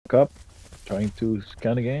back up, trying to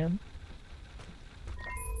scan again.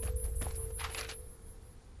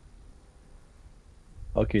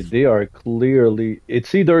 Okay, they are clearly...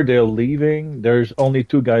 It's either they're leaving, there's only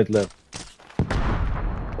 2 guys left.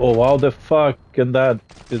 Oh, how the fuck can that...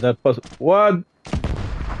 Is that possible? What?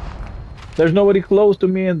 There's nobody close to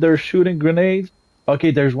me and they're shooting grenades?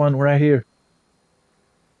 Okay, there's one right here.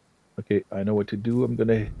 Okay, I know what to do. I'm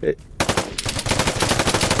gonna hit...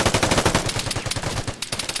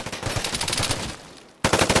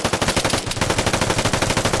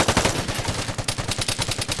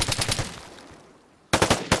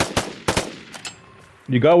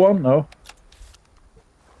 You got one? No?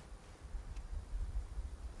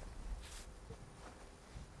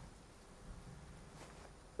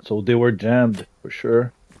 So they were jammed, for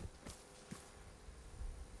sure.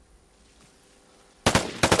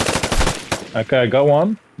 Okay, I got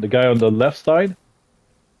one. The guy on the left side.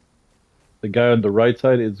 The guy on the right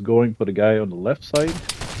side is going for the guy on the left side.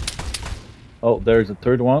 Oh, there's a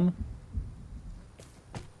third one.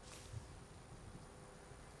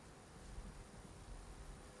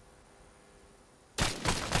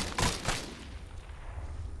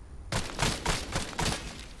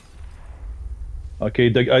 Okay,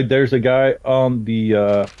 there's a guy on the...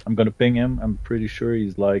 I'm gonna ping him. I'm pretty sure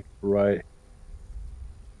he's like right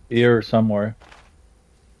here somewhere.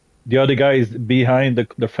 The other guy is behind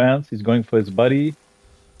the fence. He's going for his buddy.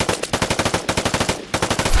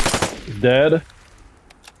 He's dead.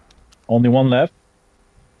 Only one left.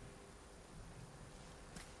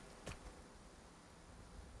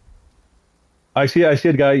 I see a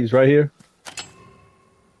guy. He's right here.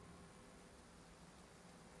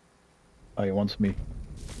 Oh, he wants me.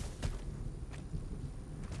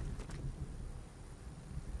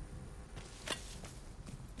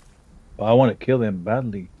 But I want to kill him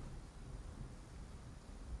badly.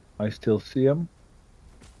 I still see him.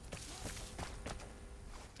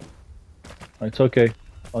 It's okay.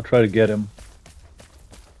 I'll try to get him.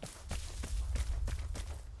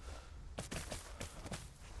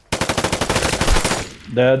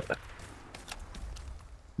 Dead.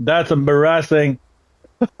 That's embarrassing.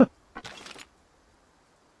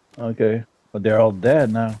 Okay, but they're all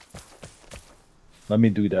dead now. Let me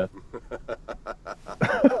do that.